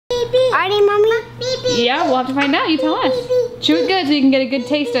Alrighty, Mommy? Yeah, we'll have to find out. You tell us. Chew it good so you can get a good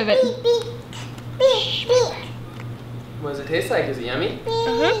taste of it. What does it taste like? Is it yummy?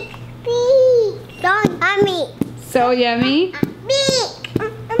 Don't Mommy. So yummy. They're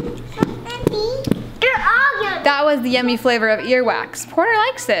all yummy. That was the yummy flavor of earwax. Porter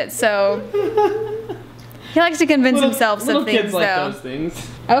likes it, so he likes to convince himself Little of things, kids like though. those things.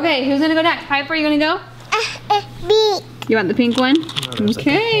 Okay, who's gonna go next? Piper, you gonna go? Me. You want the pink one? Oh, there's like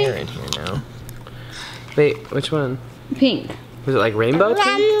a hair in here now. Wait, which one? Pink. Was it like rainbow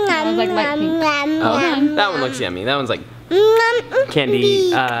pink? That was like light pink. Oh, that one looks yummy. That one's like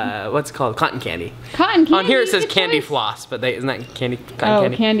candy, what's it called? Cotton candy. Cotton candy. On here it says good candy choice. floss, but isn't that candy? Cotton Oh,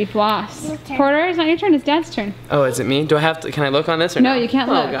 candy? candy floss. Porter, it's not your turn, it's Dad's turn. Oh, is it me? Do I have to, can I look on this or No, no? you can't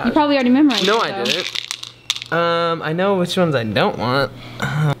Oh, look. gosh. You probably already memorized No, it, I though. didn't. I know which ones I don't want.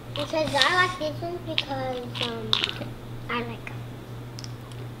 Because I like this one because I like them.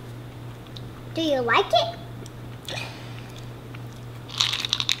 Do you like it?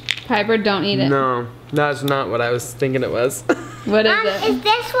 Piper, don't eat it. No, that's not what I was thinking it was. What is it? Is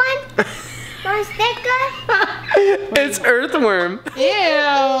this one? More sticker? It's earthworm. Ew!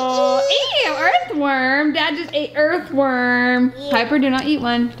 Ew! Earthworm! Dad just ate earthworm. Yeah. Piper, do not eat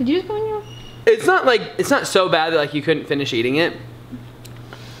one. Did you just go in your? It's not like, it's not so bad that like you couldn't finish eating it.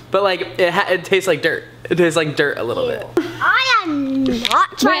 But like, it tastes like dirt. It tastes like dirt a little bit. I am not Wait, I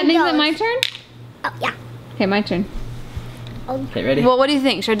trying think those. it's my turn? Oh, yeah. Okay, my turn. Okay, ready? Well, what do you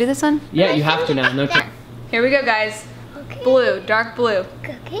think? Should I do this one? Yeah, you have to now. No time. Here we go, guys. Okay. Blue, dark blue.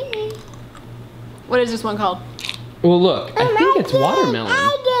 Okay. What is this one called? Well, look, I think it's watermelon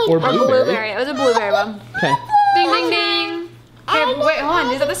or A blueberry. blueberry. It was a blueberry one. Okay. Ding, ding, ding. Okay, wait, hold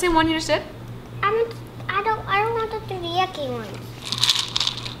on. Is that the same one you just did? I don't want to do the yucky ones.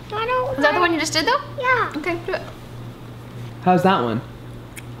 I don't. Is that the one you just did, though? Yeah. Okay, do it. How's that one?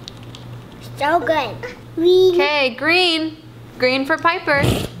 So good. Okay, green. Green for Piper.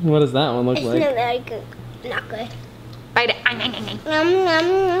 What does that one look It's like? not very good. Not good. Bite it. Nom nom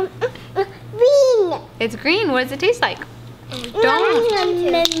nom. Green. It's green. What does it taste like?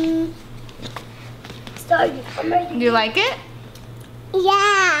 Don't. Sorry. Do you like it?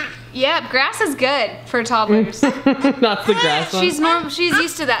 Yeah. Yep, grass is good for toddlers. That's the grass one? She's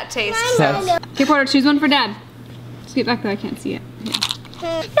used to that taste. Yes. So. Okay, Porter, choose one for Dad. Just get back there, I can't see it. Yeah.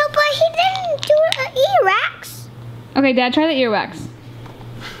 No, but he didn't do earwax. Okay, Dad, try the earwax.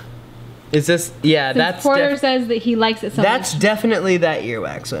 Is this, yeah, Since Porter says that he likes it so that's much. definitely that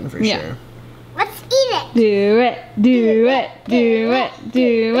earwax one for Yeah. sure. Let's eat it. Do it, do it, do it,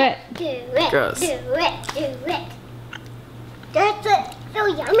 do it. Do it. Gross. Do it. Do it. That's it. So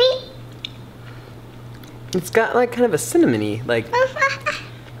yummy. It's got like kind of a cinnamony, like. That's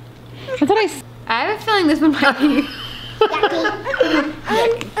what I have a feeling this one might be.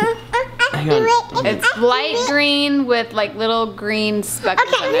 Hang on. It's light green with like little green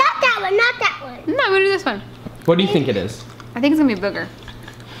speckles Okay, in it. not that one. Not that one. No, I'm gonna do this one. What do you think it is? I think it's gonna be booger.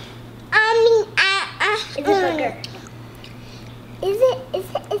 It's a burger. Is it? Is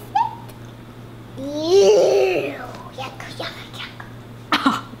it? Is it? Ew. Yuck, yuck,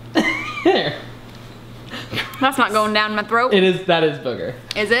 yuck. There. That's not going down my throat. It is, that is booger.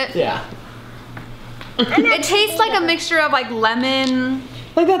 Is it? Yeah. It tastes like a mixture of like lemon.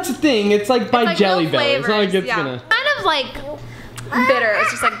 Like that's the thing, it's like by It's like Jelly little Belly. It's not like flavors, it's yeah. gonna. Kind of like bitter.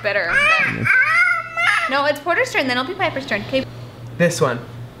 It's just like bitter. No, it's Porter's turn, then it'll be Piper's turn. Okay. This one.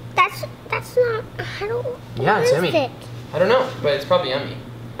 That's not. I don't. Yeah, what it's is yummy. it? I don't know, but it's probably yummy.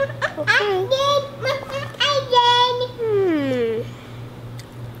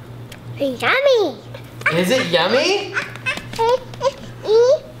 Yummy. Is it yummy?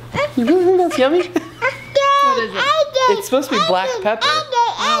 You really think that's yummy? What is it? It's supposed to be black pepper.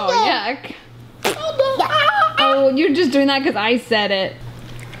 Oh, yuck. Oh, you're just doing that because I said it.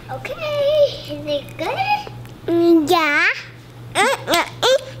 Okay, is it good? Yeah.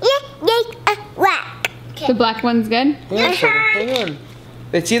 Whack. The black one's good? Yeah, sure. Hang on.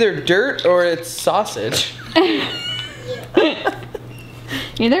 It's either dirt or it's sausage.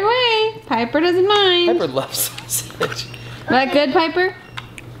 Either way, Piper doesn't mind. Pepper loves sausage. That good, Piper?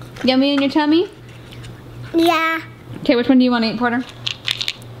 Yummy in your tummy? Yeah. Okay, which one do you want to eat, Porter?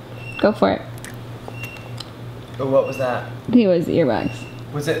 Go for it. Oh, what was that? I think it was earwax.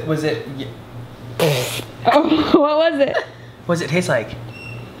 Was it, Oh, what was it? what does it taste like?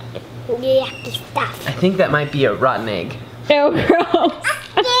 Yucky stuff. I think that might be a rotten egg. Ew, gross.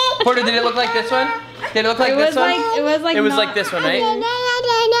 Porter, did it look like this one? Did it look like It this was one? like, it was like It was not- like this one, right?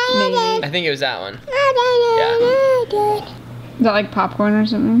 Maybe. I think it was that one. Is that like popcorn or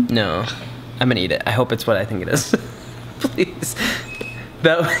something? No. I'm gonna eat it. I hope it's what I think it is. Please.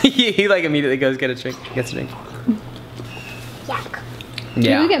 That he like immediately goes gets a drink. Yuck. Can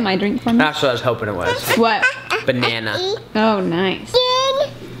Yeah. you get my drink for me? That's what I was hoping it was. What? Banana. Oh, nice.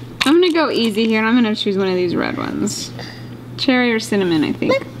 I'm gonna go easy here and I'm gonna choose one of these red ones. Cherry or cinnamon, I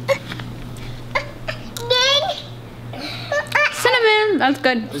think. Cinnamon, that's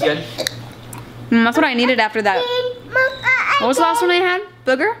good. It's good. That's what I needed after that. What was the last one I had?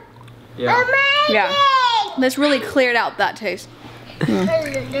 Booger? Yeah. Yeah. This really cleared out that taste. What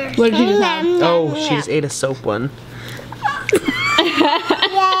did you just have? Oh, she just ate a soap one.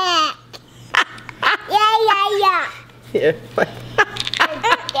 Yeah. Yeah.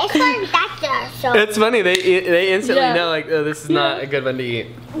 This one, that's so. It's funny. They instantly Yeah. know like, oh, this is not a good one to eat.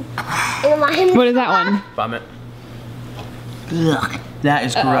 What is that one? Vomit. Ugh, that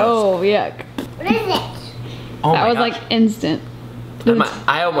is gross. Oh, yuck. What is it? Oh That my was gosh. like instant.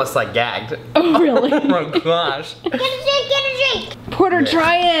 I almost like gagged. Oh, really? Oh my gosh. Get a drink. Porter,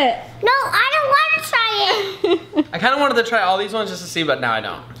 try it. No, I don't want to try it. I kind of wanted to try all these ones just to see, but now I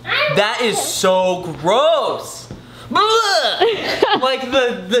don't. That is so gross. Blech. Like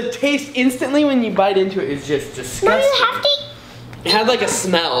the taste instantly when you bite into it is just disgusting. No, you have to. It had like a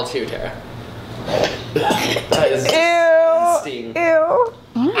smell too, Tara. That is disgusting. Ew.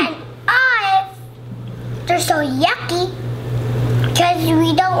 And they're so yucky because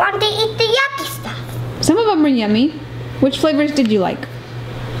we don't want to eat the yucky stuff. Some of them are yummy. Which flavors did you like?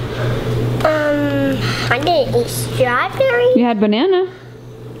 I didn't eat strawberry. You had banana.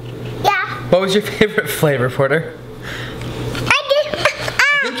 Yeah, What was your favorite flavor, Porter? I did.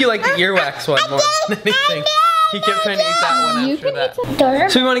 I think you like the earwax one more than anything. He kept trying to eat that one You after can that. eat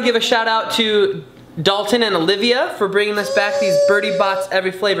Those So we want to give a shout out to Dalton and Olivia for bringing us back these Bertie Bott's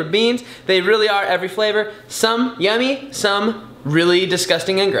every flavor beans. They really are every flavor. Some yummy, some really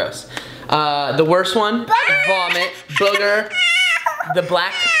disgusting and gross. The worst one, vomit, booger, the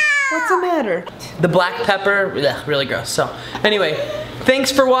black, what's the matter? The black pepper, ugh, really gross. So anyway,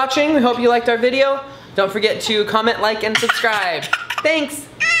 thanks for watching. We hope you liked our video. Don't forget to comment, like, and subscribe. Thanks.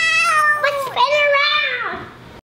 Let's spin around.